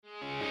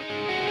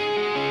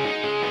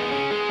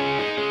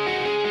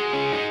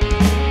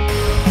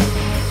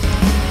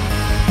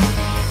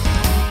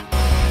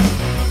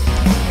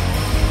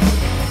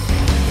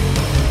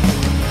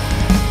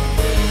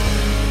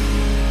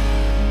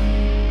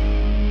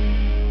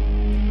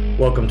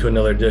Welcome to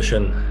another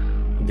edition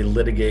of the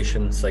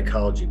Litigation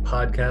Psychology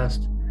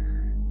Podcast.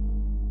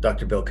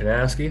 Dr. Bill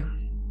Kanaski.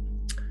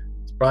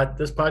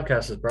 This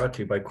podcast is brought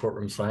to you by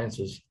Courtroom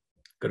Sciences.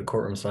 Go to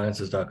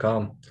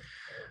courtroomsciences.com.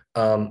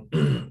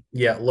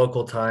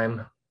 Local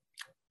time,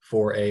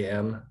 4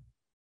 a.m.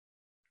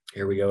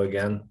 Here we go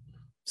again.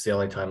 It's the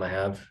only time I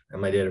have in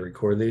my day to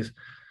record these.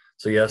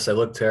 So yes, I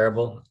look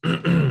terrible.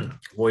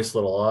 Voice a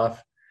little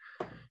off.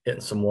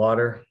 Hitting some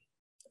water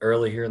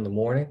early here in the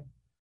morning.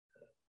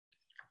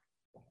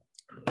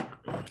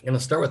 I'm going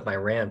to start with my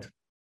rant.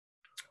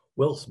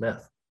 Will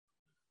Smith.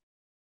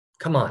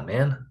 Come on,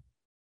 man.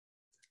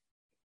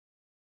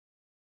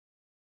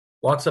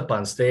 Walks up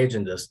on stage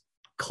and just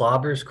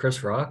clobbers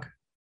Chris Rock.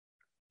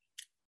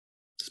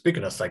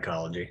 Speaking of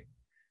psychology,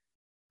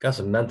 got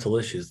some mental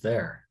issues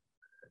there.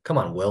 Come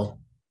on, Will.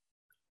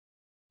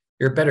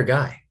 You're a better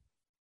guy.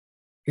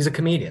 He's a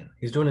comedian.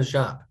 He's doing his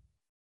job.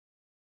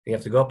 You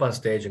have to go up on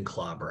stage and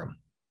clobber him.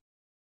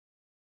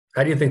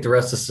 How do you think the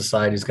rest of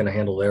society is going to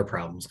handle their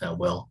problems now,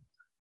 Will?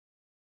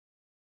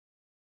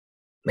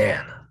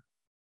 Man,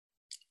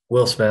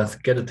 Will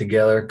Smith, get it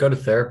together. Go to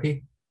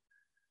therapy.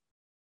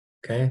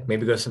 Okay,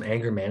 maybe go to some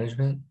anger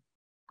management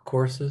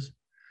courses.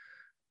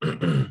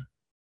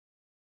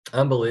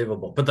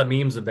 Unbelievable. But the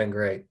memes have been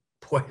great.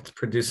 Boy, it's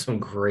produced some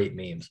great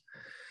memes.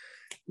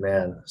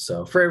 Man,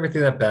 so for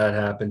everything that bad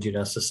happens,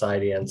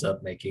 society ends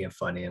up making it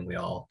funny, and we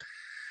all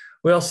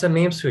send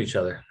memes to each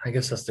other. I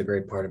guess that's the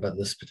great part about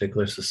this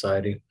particular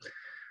society.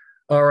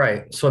 All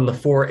right, so in the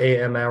 4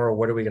 a.m. hour,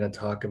 what are we going to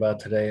talk about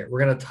today?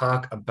 We're going to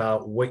talk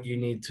about what you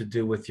need to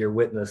do with your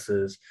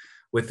witnesses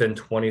within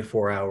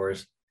 24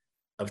 hours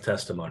of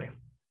testimony,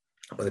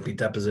 whether it be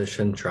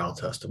deposition, trial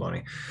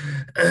testimony.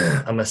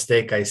 A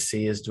mistake I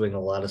see is doing a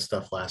lot of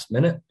stuff last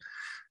minute,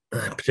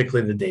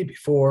 particularly the day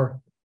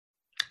before,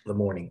 the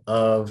morning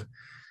of,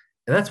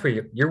 and that's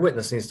where your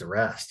witness needs to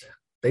rest.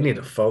 They need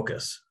to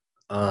focus.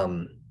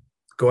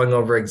 Going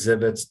over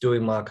exhibits,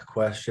 doing mock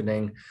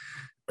questioning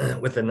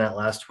within that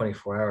last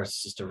 24 hours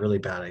is just a really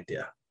bad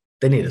idea.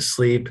 They need to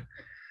sleep.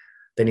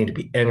 They need to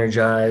be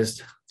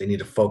energized. They need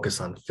to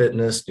focus on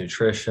fitness,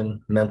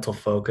 nutrition, mental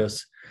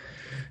focus.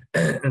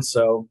 And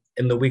so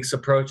in the weeks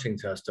approaching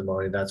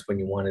testimony, that's when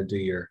you want to do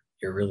your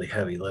really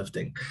heavy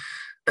lifting.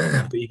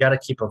 But you got to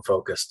keep them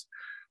focused,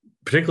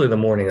 particularly the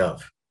morning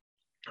of.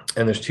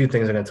 And there's two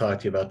things I'm going to talk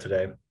to you about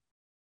today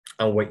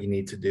on what you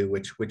need to do,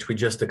 which we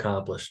just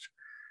accomplished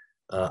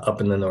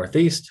up in the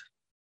Northeast.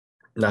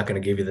 I'm not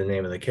going to give you the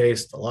name of the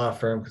case, the law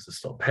firm, because it's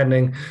still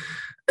pending.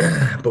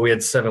 But we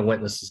had 7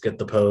 witnesses get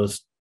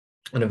deposed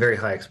in a very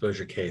high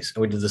exposure case.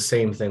 And we did the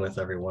same thing with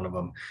every one of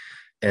them.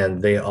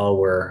 And they all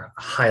were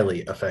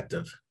highly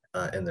effective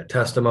in their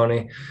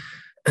testimony.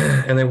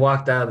 And they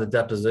walked out of the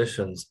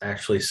depositions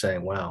actually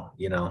saying, wow,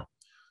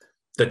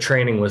 the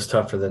training was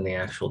tougher than the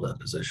actual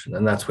deposition.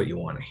 And that's what you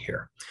want to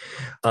hear.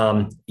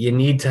 You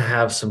need to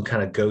have some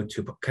kind of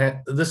go-to.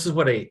 This is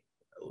what a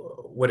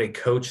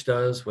coach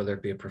does, whether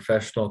it be a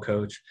professional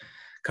coach,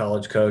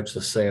 college coach,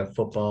 let's say in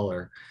football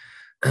or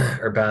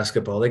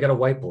basketball. They got a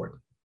whiteboard.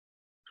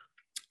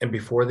 And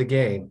before the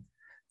game,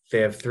 they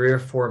have 3 or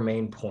 4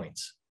 main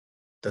points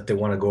that they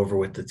want to go over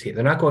with the team.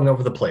 They're not going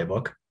over the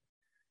playbook,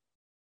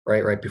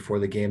 right before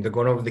the game. They're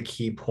going over the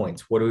key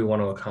points. What do we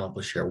want to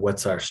accomplish here?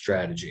 What's our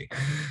strategy?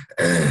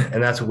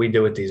 And that's what we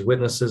do with these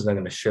witnesses. And I'm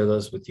going to share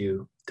those with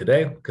you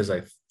today because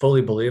I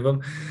fully believe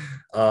them.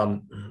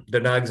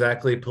 They're not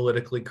exactly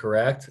politically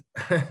correct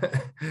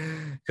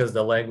because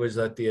the language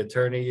that the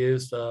attorney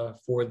used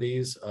for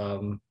these,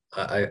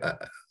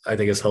 I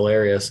think is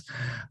hilarious.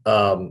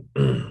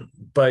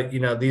 But,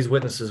 these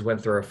witnesses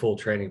went through a full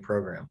training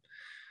program.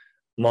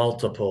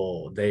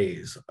 Multiple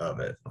days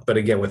of it. But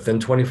again, within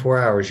 24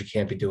 hours, you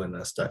can't be doing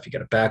that stuff. You got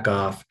to back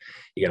off.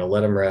 You got to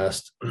let them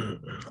rest,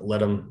 let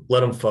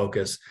them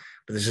focus.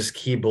 But there's just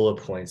key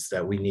bullet points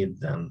that we need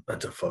them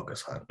to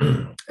focus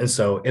on. And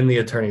so in the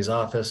attorney's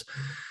office,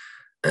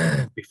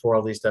 before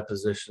all these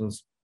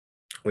depositions,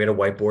 we had a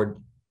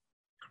whiteboard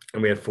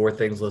and we had 4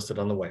 things listed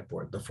on the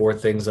whiteboard. The 4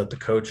 things that the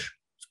coach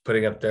was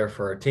putting up there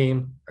for our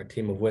team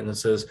of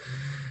witnesses.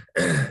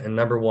 And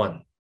number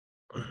 1,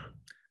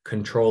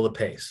 control the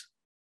pace.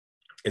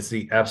 It's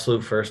the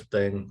absolute first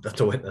thing that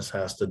the witness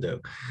has to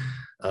do.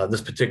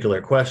 This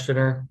particular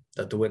questioner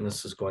that the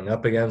witness is going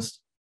up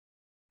against,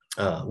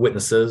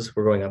 witnesses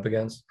we're going up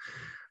against,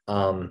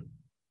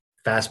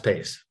 fast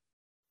pace.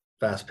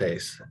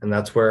 And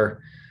that's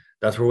where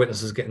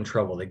witnesses get in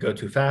trouble. They go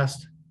too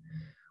fast.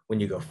 When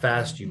you go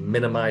fast, you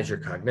minimize your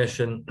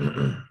cognition,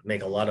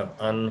 make a lot of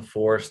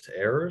unforced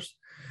errors.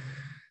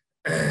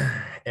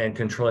 And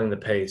controlling the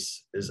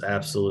pace is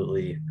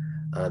absolutely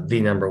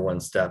the number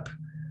 1 step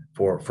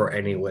for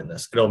any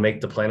witness. It'll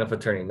make the plaintiff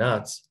attorney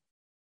nuts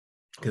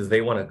because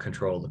they want to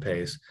control the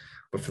pace.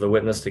 But for the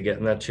witness to get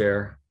in that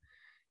chair,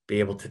 be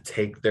able to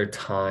take their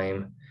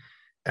time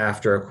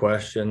after a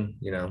question,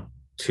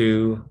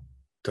 2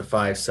 to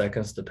 5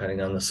 seconds, depending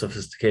on the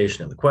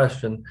sophistication of the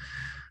question,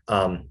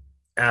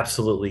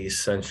 absolutely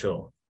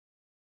essential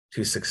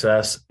to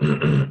success.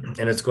 And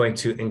it's going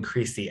to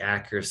increase the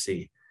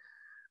accuracy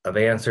of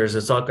answers.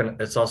 It's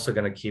also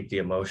gonna keep the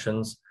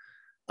emotions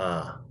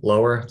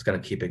lower. It's gonna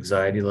keep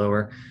anxiety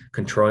lower.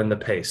 Controlling the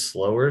pace.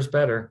 Slower is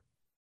better.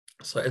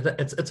 So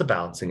it's a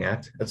balancing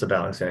act. It's a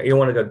balancing act. You don't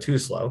want to go too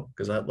slow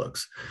because that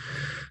looks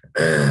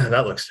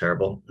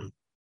terrible.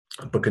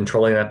 But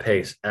controlling that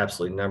pace,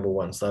 absolutely number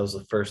one. So that was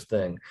the first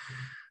thing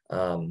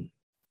on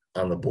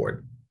the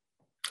board.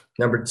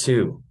 Number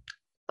two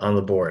on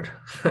the board.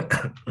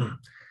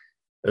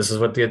 This is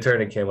what the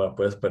attorney came up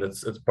with, but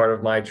it's part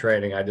of my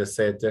training. I just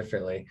say it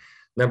differently.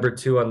 Number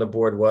two on the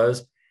board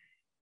was,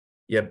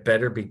 you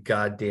better be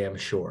goddamn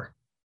sure.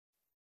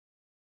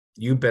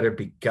 You better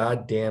be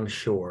goddamn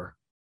sure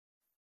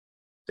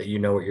that you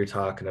know what you're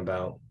talking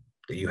about,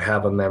 that you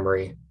have a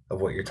memory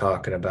of what you're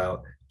talking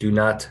about. Do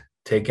not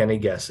take any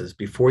guesses.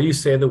 Before you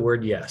say the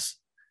word yes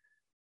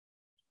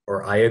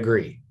or I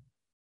agree,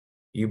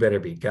 you better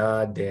be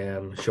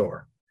goddamn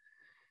sure.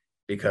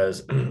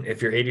 Because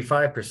if you're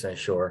 85%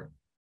 sure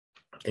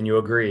and you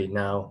agree,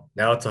 now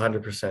it's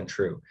 100%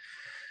 true.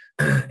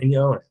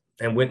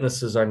 And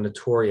witnesses are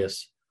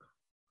notorious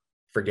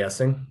for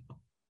guessing.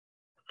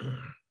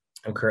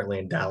 I'm currently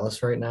in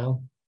Dallas right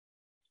now.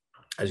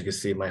 As you can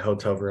see, my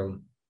hotel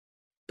room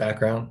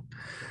background.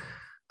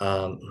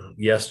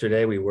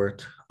 Yesterday, we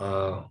worked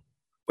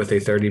with a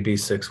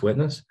 30B6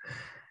 witness,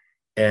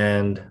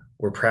 and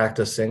we're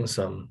practicing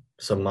some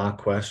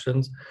mock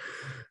questions.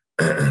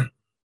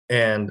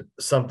 And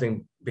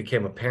something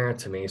became apparent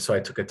to me, so I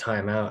took a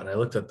time out and I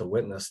looked at the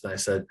witness and I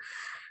said,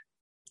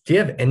 "Do you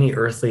have any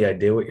earthly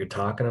idea what you're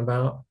talking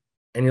about?"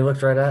 And he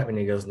looked right at me and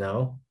he goes,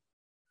 "No."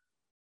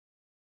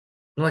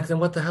 I'm like, "Then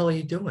what the hell are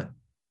you doing?"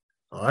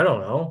 "Oh, I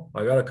don't know.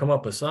 I got to come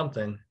up with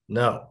something."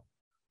 "No,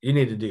 you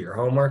need to do your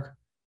homework."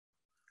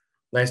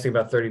 Nice thing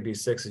about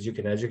 30B6 is you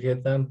can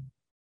educate them.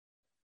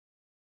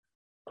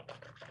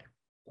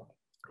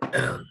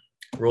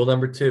 Rule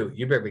number two,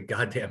 you better be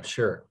goddamn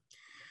sure.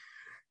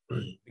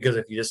 Because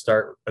if you just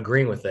start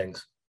agreeing with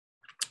things,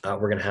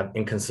 we're going to have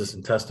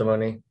inconsistent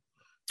testimony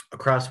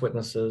across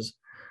witnesses.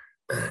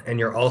 And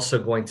you're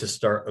also going to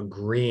start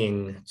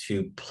agreeing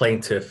to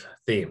plaintiff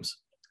themes,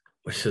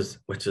 which is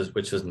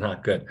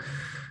not good.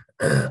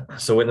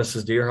 So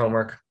witnesses, do your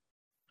homework.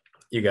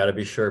 You got to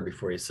be sure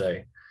before you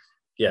say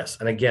yes.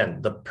 And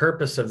again, the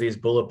purpose of these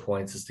bullet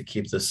points is to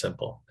keep this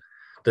simple.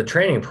 The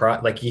training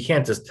like you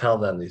can't just tell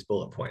them these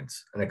bullet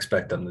points and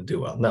expect them to do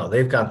well. No,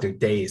 they've gone through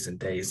days and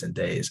days and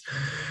days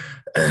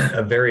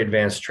of very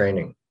advanced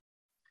training.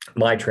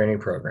 My training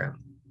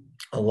program,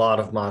 a lot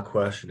of mock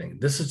questioning.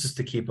 This is just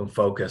to keep them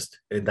focused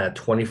in that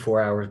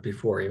 24 hours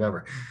before.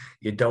 Remember,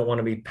 you don't want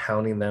to be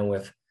pounding them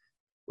with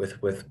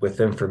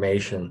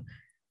information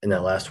in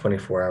that last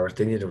 24 hours.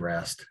 They need to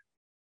rest.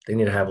 They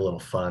need to have a little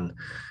fun.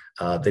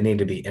 They need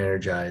to be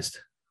energized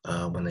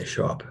when they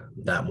show up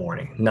that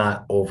morning,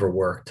 not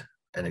overworked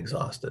and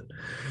exhausted.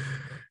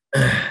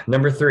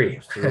 Number three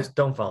is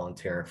don't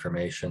volunteer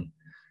information.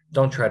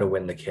 Don't try to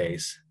win the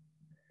case.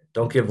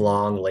 Don't give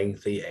long,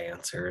 lengthy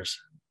answers.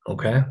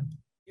 Okay.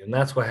 And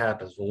that's what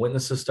happens when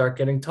witnesses start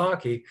getting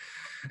talky.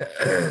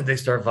 They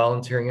start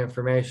volunteering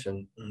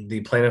information.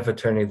 The plaintiff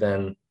attorney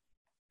then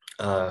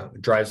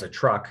drives a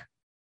truck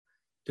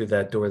through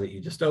that door that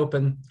you just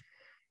opened,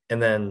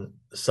 and then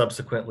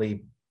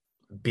subsequently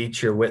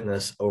beats your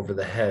witness over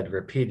the head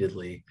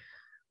repeatedly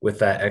with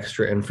that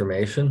extra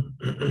information.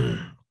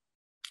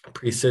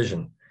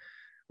 Precision.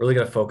 Really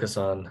got to focus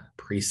on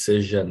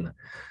precision.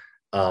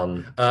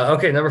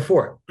 Okay, number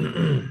four.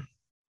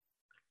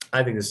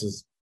 I think this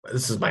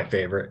is my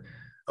favorite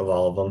of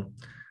all of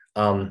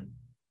them.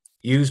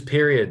 Use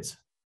periods.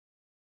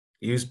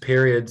 Use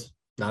periods,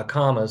 not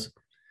commas.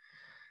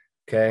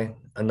 Okay,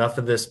 enough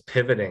of this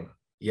pivoting.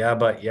 Yeah,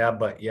 but.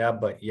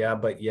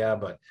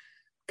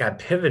 God,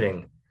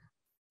 pivoting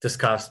just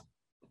costs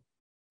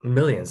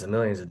millions and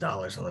millions of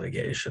dollars in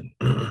litigation.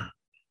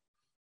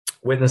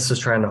 Witnesses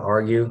trying to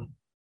argue.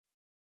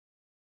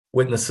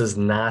 Witnesses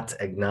not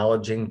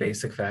acknowledging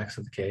basic facts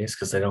of the case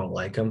because they don't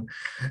like them,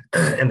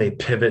 and they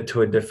pivot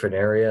to a different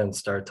area and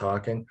start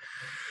talking.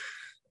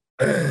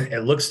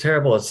 It looks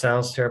terrible, it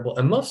sounds terrible,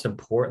 and most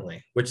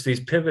importantly, which these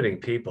pivoting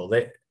people,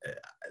 they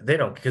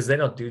don't, because they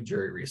don't do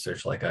jury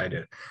research like I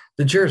do.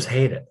 The jurors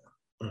hate it.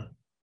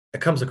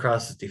 It comes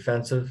across as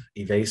defensive,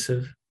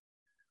 evasive,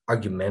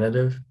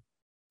 argumentative.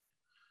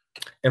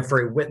 And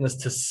for a witness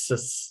to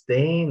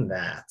sustain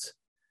that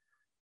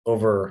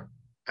over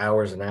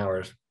hours and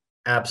hours,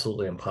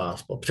 absolutely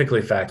impossible,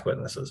 particularly fact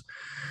witnesses.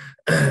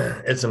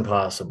 It's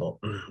impossible.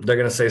 They're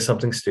going to say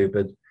something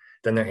stupid,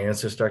 then their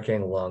answers start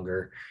getting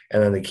longer,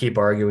 and then they keep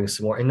arguing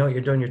some more. And you know what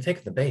you're doing? You're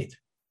taking the bait.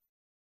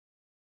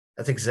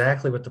 That's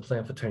exactly what the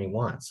plaintiff attorney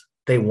wants.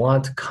 They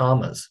want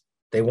commas.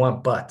 They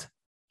want but.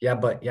 Yeah,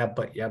 but.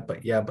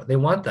 They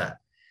want that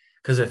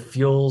because it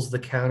fuels the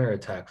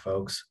counterattack,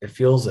 folks. It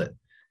fuels it.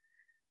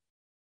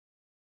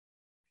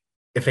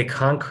 If a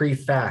concrete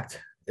fact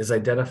is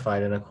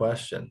identified in a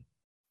question,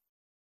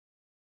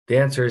 the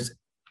answer is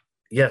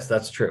yes,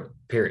 that's true,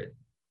 period.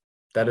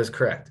 That is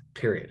correct,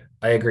 period.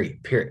 I agree,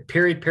 period.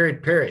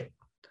 If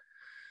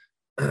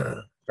I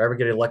ever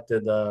get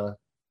elected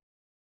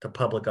to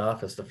public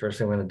office, the first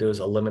thing I'm going to do is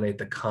eliminate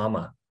the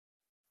comma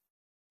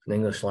in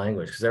English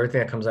language, because everything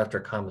that comes after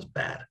a comma is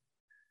bad.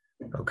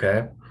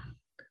 Okay.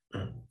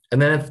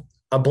 And then if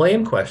a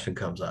blame question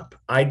comes up,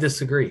 I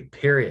disagree,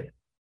 period.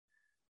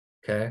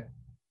 Okay.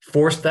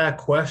 Force that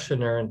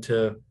questioner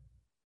into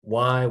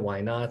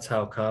why not,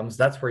 how comes.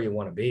 That's where you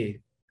want to be,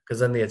 because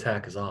then the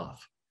attack is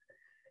off.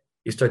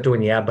 You start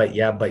doing yeah, but,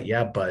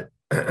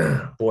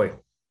 boy,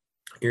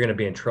 you're going to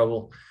be in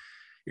trouble.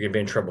 You're going to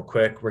be in trouble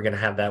quick. We're going to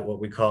have that, what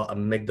we call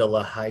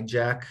amygdala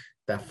hijack.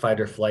 That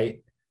fight or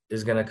flight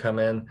is going to come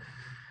in,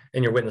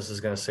 and your witness is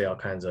going to say all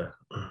kinds of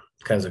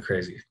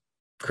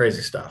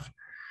crazy stuff.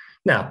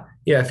 Now,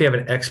 yeah, if you have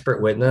an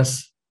expert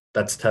witness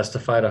that's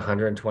testified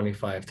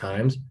 125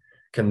 times,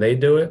 can they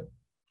do it?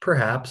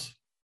 Perhaps.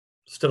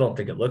 Still don't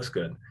think it looks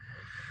good.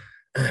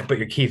 But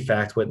your key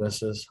fact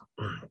witnesses,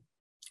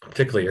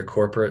 particularly your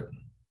corporate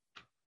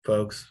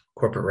folks,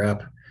 corporate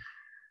rep,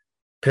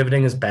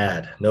 pivoting is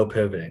bad. No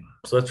pivoting.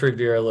 So let's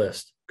review our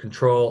list.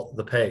 Control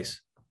the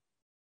pace.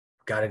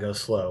 Got to go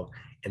slow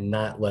and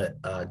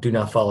do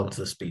not fall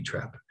into the speed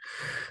trap.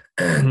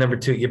 Number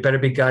 2, you better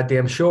be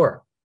goddamn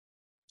sure.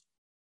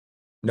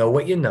 Know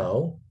what you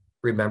know.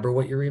 Remember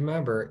what you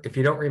remember. If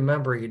you don't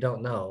remember, you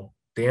don't know.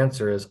 The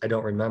answer is, I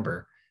don't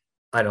remember.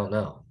 I don't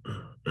know.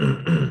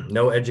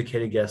 No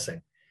educated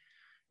guessing.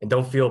 And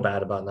don't feel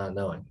bad about not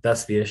knowing.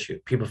 That's the issue.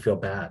 People feel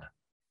bad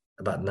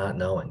about not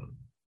knowing.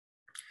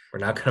 We're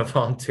not going to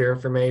volunteer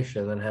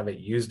information and have it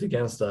used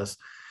against us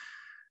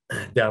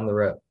down the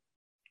road.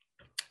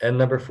 And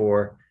number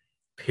 4,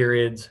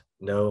 periods,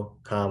 no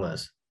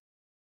commas.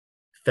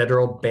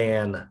 Federal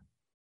ban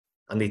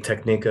on the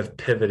technique of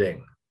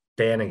pivoting,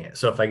 banning it.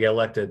 So if I get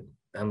elected,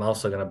 I'm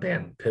also going to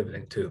ban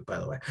pivoting too, by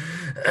the way.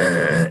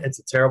 It's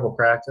a terrible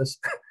practice.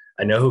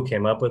 I know who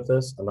came up with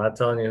this. I'm not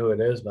telling you who it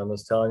is, but I'm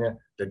just telling you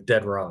they're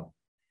dead wrong.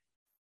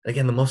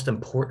 Again, the most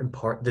important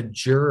part, the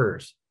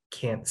jurors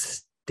can't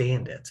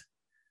stand it.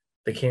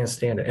 They can't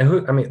stand it. And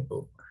who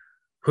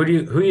are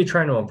you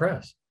trying to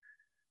impress?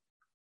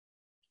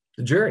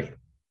 The jury,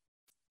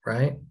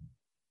 right?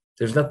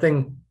 There's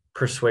nothing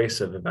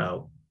persuasive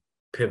about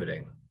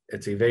pivoting.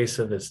 It's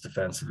evasive, it's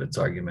defensive, it's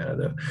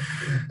argumentative.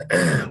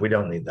 We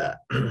don't need that.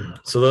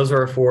 So those are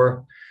our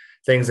 4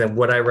 things, and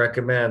what I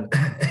recommend.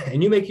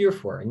 And you make your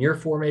 4, and your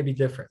 4 may be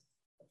different,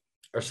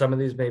 or some of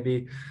these may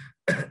be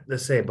the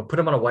same, but put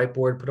them on a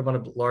whiteboard, put them on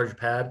a large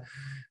pad,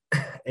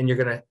 and you're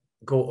going to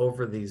go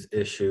over these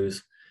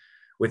issues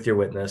with your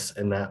witness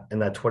in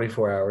that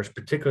 24 hours,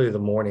 particularly the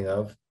morning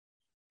of,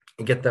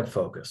 and get them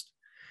focused.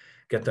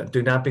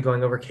 Do not be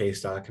going over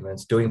case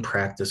documents, doing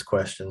practice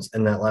questions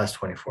in that last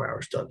 24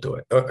 hours. Don't do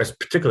it,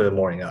 particularly the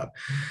morning of.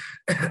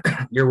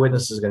 Your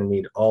witness is going to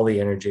need all the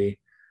energy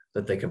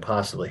that they can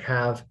possibly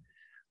have.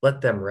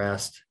 Let them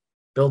rest,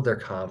 build their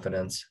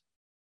confidence,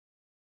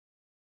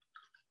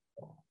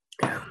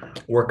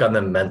 work on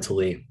them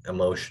mentally,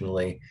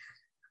 emotionally,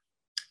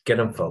 get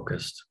them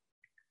focused.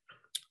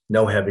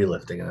 No heavy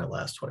lifting in that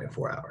last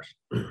 24 hours.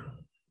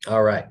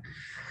 All right.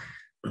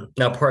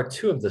 Now, part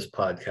 2 of this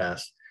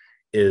podcast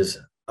is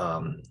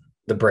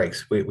the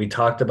breaks. We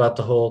talked about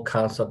the whole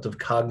concept of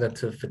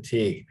cognitive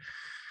fatigue.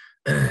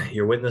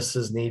 Your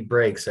witnesses need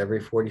breaks every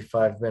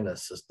 45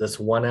 minutes. This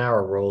 1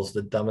 hour rule is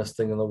the dumbest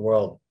thing in the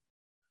world.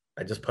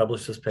 I just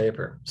published this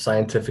paper,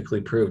 scientifically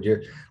proved.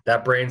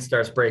 That brain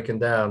starts breaking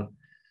down.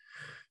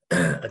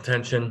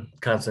 Attention,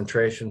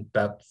 concentration,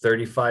 about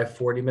 35,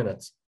 40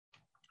 minutes.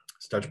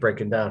 Starts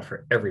breaking down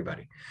for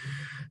everybody.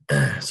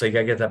 So you got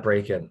to get that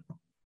break in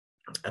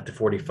at the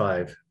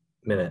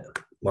 45-minute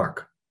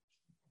mark.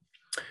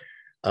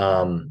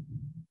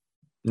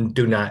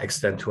 Do not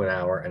extend to an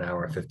hour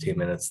and 15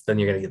 minutes. Then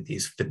you're going to get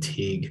these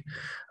fatigue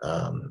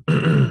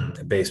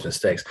based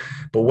mistakes.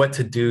 But what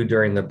to do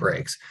during the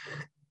breaks?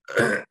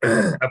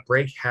 A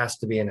break has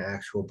to be an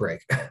actual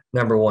break.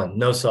 Number 1,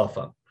 no cell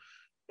phone.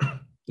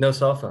 No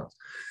cell phones.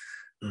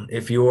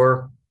 If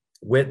your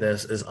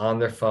witness is on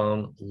their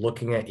phone,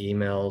 looking at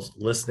emails,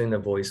 listening to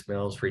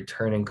voicemails,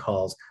 returning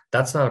calls,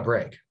 that's not a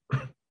break.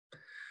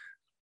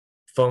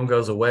 Phone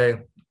goes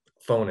away,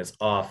 phone is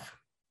off.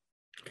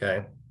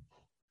 Okay.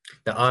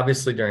 Now,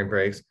 obviously, during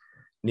breaks,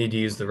 need to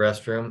use the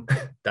restroom.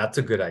 That's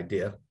a good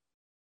idea.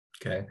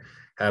 Okay.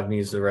 Have them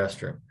use the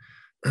restroom.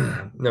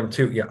 Number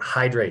 2,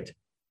 hydrate.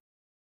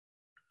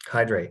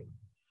 Hydrate.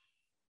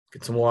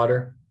 Get some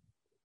water.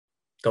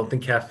 Don't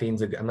think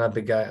caffeine's I'm not a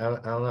big guy.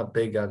 I'm not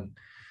big on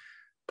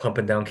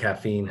pumping down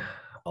caffeine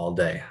all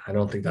day. I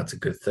don't think that's a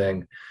good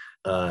thing.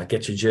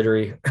 Gets you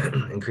jittery,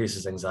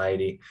 increases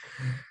anxiety.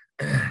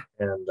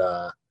 And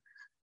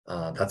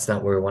that's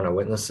not where we want our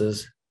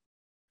witnesses.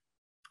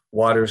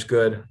 Water's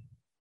good.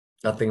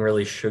 Nothing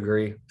really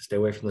sugary. Stay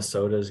away from the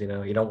sodas. You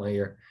don't want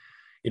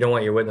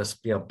your witness,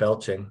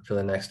 belching for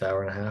the next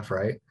hour and a half,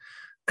 right?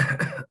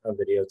 A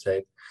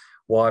videotape.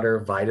 Water,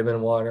 vitamin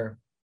water,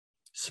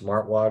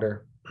 smart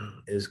water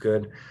is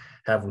good.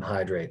 Have them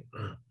hydrate.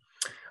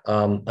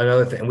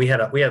 Another thing, we had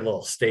a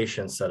little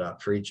station set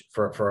up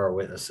for our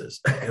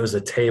witnesses. It was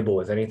a table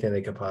with anything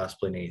they could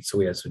possibly need. So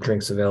we had some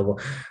drinks available,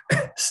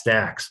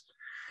 snacks.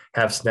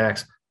 Have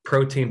snacks.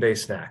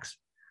 protein-based snacks,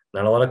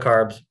 not a lot of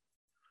carbs,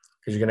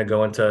 because you're going to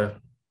go into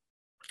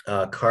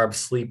carb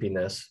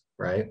sleepiness,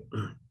 right?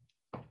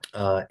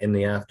 In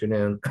the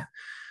afternoon.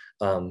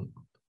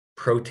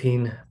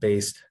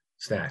 Protein-based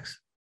snacks,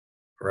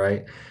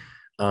 right?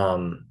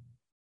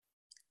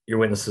 Your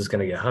witness is going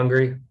to get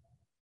hungry,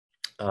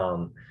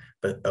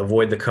 but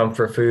avoid the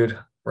comfort food,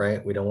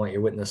 right? We don't want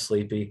your witness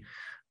sleepy.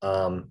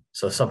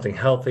 So something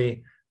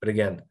healthy, but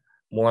again,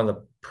 more on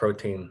the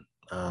protein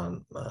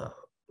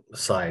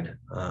side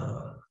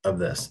of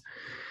this.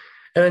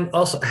 And then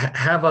also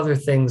have other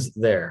things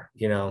there,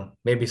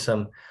 maybe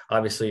some,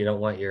 obviously you don't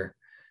want your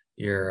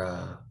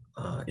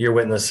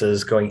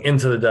witnesses going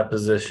into the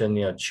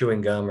deposition,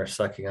 chewing gum or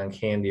sucking on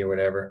candy or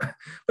whatever.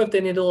 But if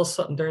they need a little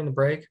something during the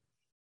break,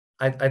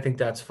 I think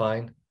that's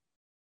fine.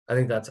 I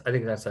think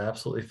that's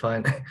absolutely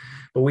fine.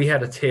 But we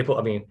had a table.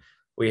 I mean,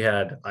 we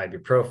had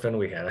ibuprofen,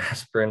 we had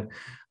aspirin,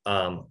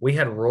 we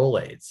had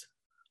Rolaids.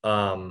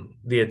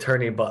 The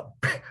attorney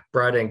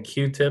brought in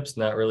Q-tips.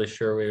 Not really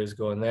sure where he was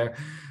going there,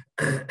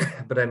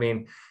 but I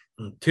mean,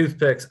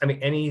 toothpicks. I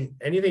mean,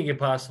 anything you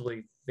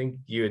possibly think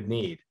you would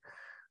need.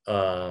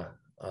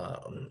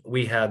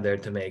 We had there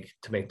to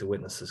make the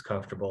witnesses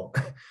comfortable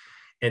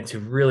and to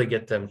really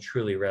get them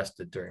truly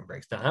rested during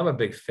breaks. Now, I'm a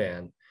big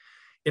fan,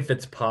 if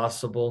it's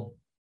possible.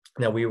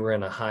 Now, we were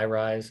in a high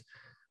rise,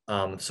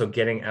 so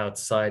getting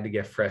outside to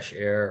get fresh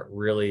air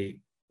really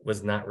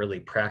was not really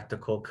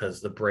practical,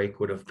 because the break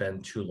would have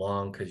been too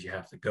long, because you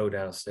have to go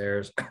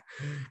downstairs,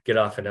 get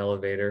off an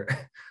elevator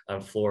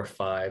on floor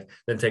 5,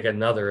 then take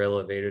another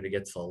elevator to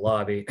get to the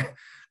lobby,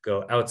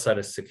 go outside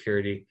of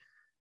security.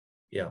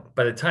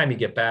 By the time you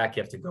get back,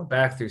 you have to go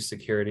back through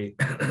security.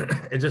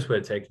 It just would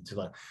have taken too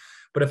long.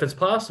 But if it's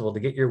possible to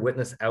get your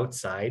witness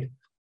outside,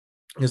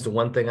 is the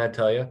one thing I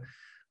tell you,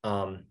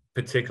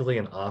 particularly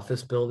in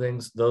office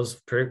buildings,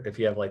 if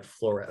you have like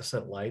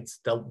fluorescent lights,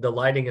 the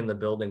lighting in the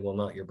building will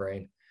melt your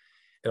brain.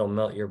 It'll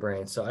melt your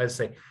brain. So I'd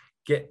say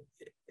get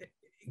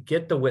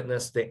the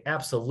witness. They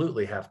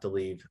absolutely have to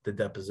leave the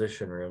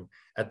deposition room.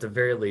 At the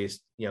very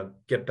least,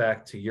 get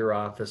back to your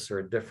office or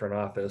a different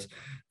office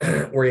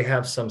where you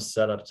have some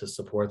setup to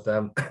support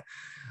them.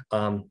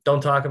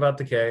 Don't talk about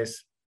the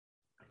case.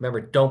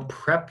 Remember, don't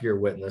prep your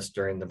witness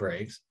during the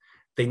breaks.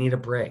 They need a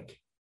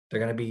break. They're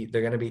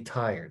going to be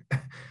tired,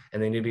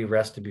 and they need to be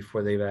rested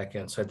before they back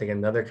in. So I think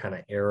another kind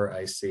of error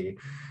I see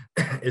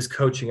is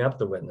coaching up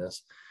the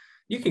witness.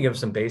 You can give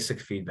some basic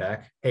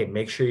feedback. Hey,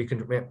 make sure you can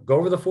go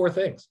over the 4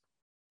 things.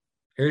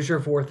 Here's your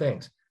 4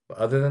 things. But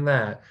other than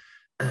that,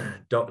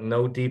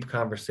 no deep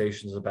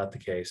conversations about the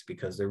case,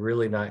 because they're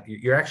really not,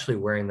 you're actually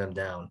wearing them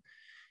down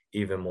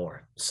even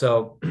more.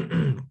 So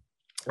I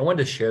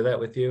wanted to share that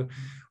with you.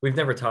 We've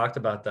never talked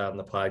about that on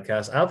the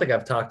podcast. I don't think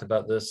I've talked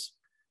about this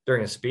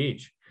during a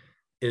speech,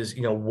 is,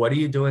 what are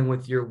you doing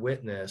with your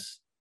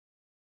witness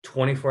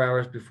 24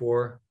 hours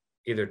before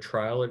either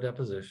trial or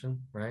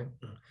deposition, right?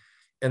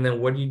 And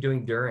then what are you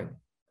doing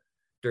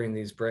during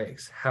these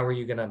breaks? How are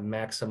you going to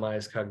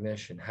maximize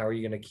cognition? How are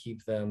you going to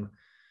keep them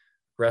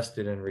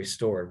rested and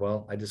restored?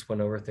 Well, I just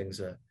went over things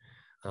that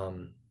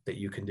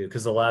you can do,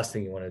 because the last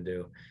thing you want to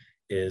do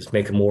is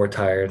make them more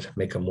tired,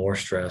 make them more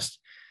stressed,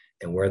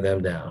 and wear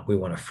them down. We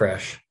want a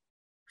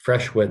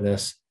fresh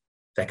witness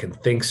that can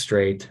think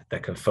straight,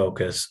 that can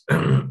focus,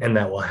 and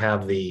that will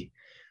have the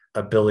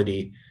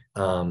ability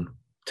to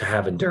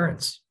have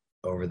endurance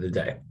over the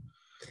day.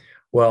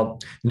 Well,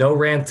 no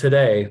rant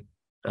today.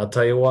 I'll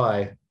tell you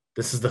why.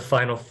 This is the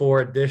Final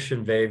Four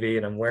edition, baby,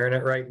 and I'm wearing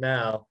it right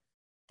now.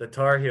 The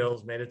Tar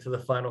Heels made it to the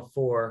Final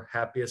Four.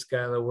 Happiest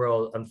guy in the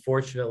world.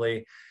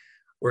 Unfortunately,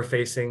 we're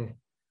facing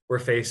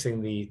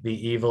the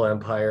evil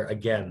empire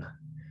again.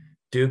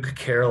 Duke,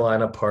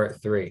 Carolina,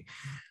 Part 3.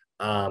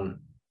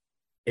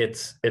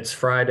 It's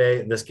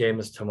Friday. This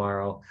game is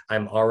tomorrow.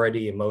 I'm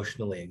already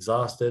emotionally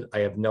exhausted. I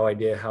have no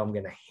idea how I'm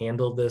going to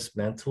handle this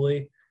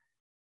mentally.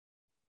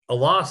 A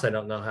loss, I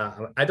don't know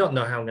how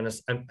I'm going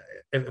to,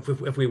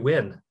 if we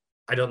win,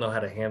 I don't know how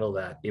to handle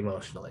that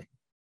emotionally.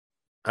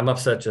 I'm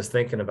upset just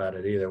thinking about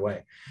it either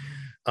way.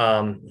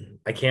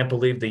 I can't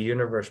believe the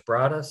universe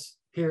brought us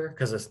here,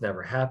 because it's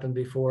never happened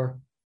before.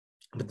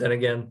 But then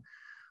again,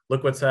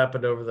 look what's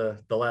happened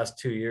over the last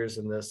 2 years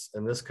in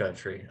this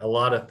country. A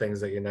lot of things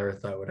that you never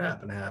thought would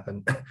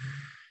happen.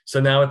 So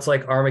now it's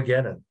like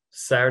Armageddon.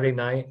 Saturday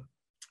night,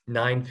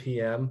 9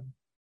 p.m.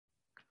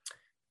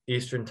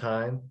 Eastern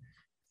time.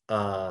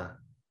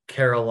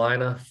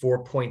 Carolina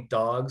 4-point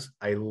dogs.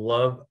 I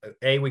love,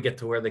 we get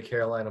to wear the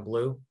Carolina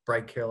blue,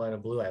 bright Carolina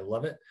blue. I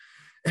love it.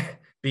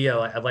 B,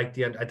 I like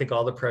I think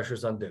all the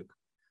pressure's on Duke.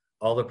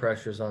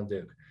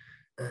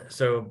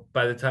 So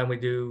by the time we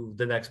do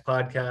the next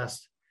podcast,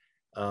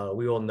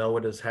 we will know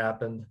what has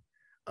happened.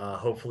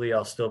 Hopefully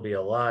I'll still be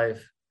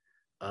alive,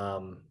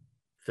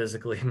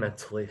 physically,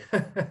 mentally.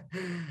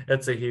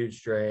 It's a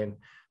huge drain,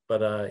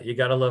 but you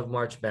got to love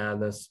March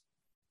Madness.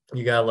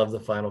 You got to love the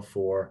Final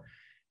Four.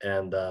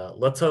 And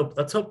let's hope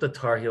the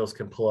Tar Heels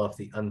can pull off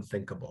the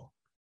unthinkable,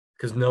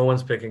 because no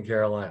one's picking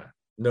Carolina.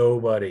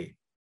 Nobody.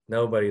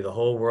 The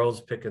whole world's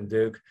picking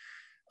Duke.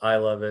 I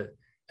love it.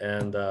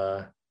 And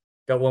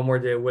got one more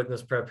day of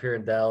witness prep here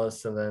in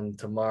Dallas, and then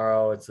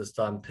tomorrow it's just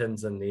on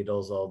pins and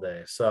needles all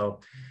day. So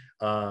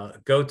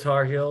go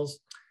Tar Heels.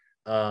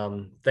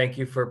 Thank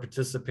you for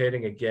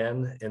participating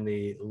again in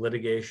the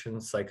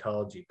Litigation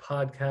Psychology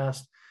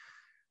podcast,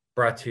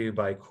 brought to you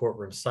by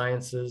Courtroom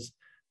Sciences.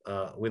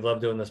 We love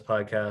doing this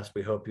podcast.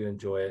 We hope you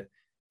enjoy it,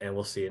 and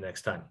we'll see you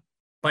next time.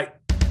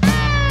 Bye.